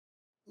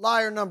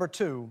Liar number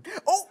 2.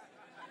 Oh!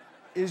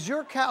 Is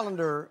your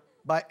calendar,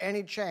 by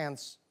any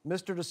chance,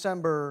 Mr.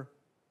 December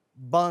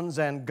Buns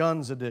and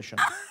Guns edition?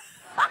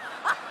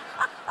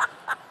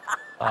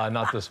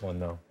 Not this one,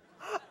 no.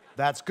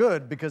 That's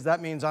good, because that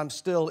means I'm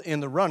still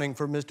in the running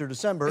for Mr.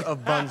 December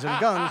of Buns and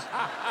Guns,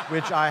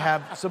 which I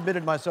have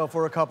submitted myself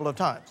for a couple of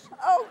times.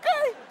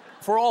 Okay.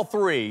 For all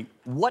three,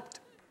 what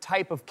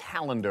type of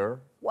calendar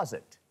was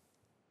it?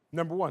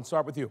 Number 1,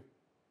 start with you.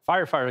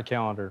 Firefighter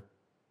calendar.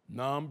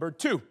 Number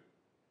 2.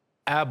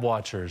 Ab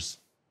watchers.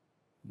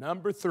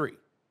 Number 3.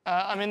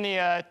 I'm in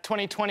the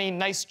 2020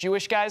 Nice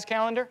Jewish Guys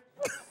calendar.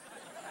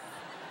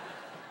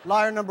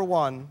 Liar number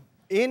 1.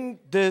 In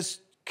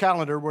this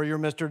calendar where you're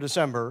Mr.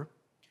 December,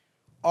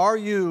 are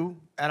you,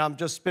 and I'm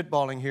just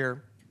spitballing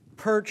here,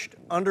 perched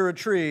under a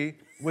tree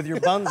with your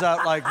buns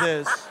out like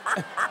this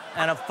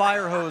and a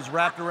fire hose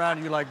wrapped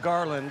around you like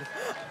garland,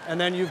 and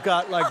then you've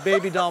got like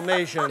baby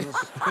Dalmatians,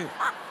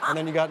 and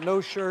then you got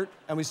no shirt,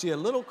 and we see a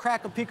little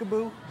crack of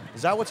peekaboo?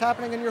 Is that what's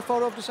happening in your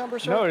photo of December,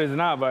 sir? No, it is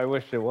not, but I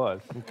wish it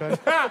was. Okay.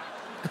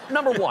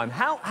 Number 1,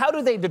 how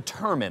do they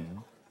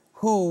determine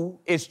who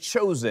is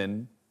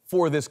chosen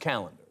for this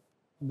calendar?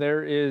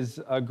 There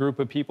is a group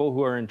of people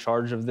who are in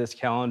charge of this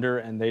calendar,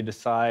 and they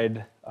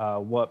decide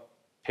what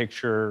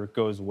picture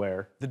goes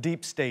where. The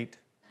deep state.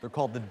 They're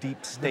called the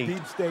deep state. The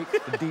deep state.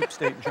 The deep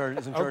state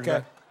is in charge of Okay.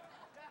 that.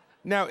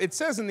 Now, it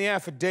says in the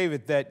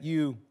affidavit that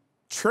you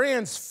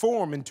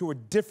transform into a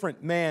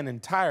different man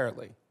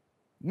entirely.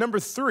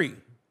 Number 3,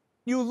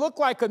 you look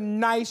like a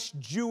nice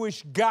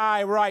Jewish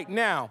guy right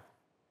now.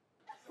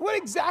 What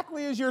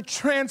exactly is your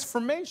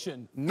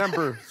transformation?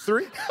 Number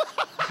 3?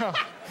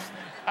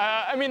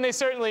 I mean, they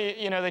certainly,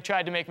 they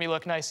tried to make me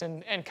look nice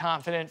and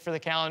confident for the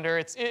calendar.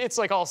 It's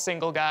like all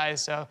single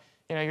guys, so,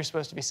 you're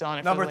supposed to be selling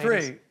it Number for the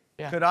ladies. 3,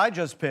 Yeah. could I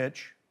just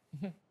pitch?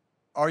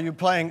 Are you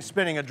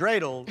spinning a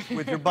dreidel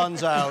with your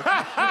buns out,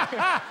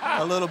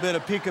 a little bit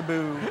of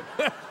peekaboo,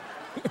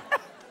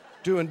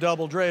 doing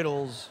double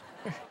dreidels,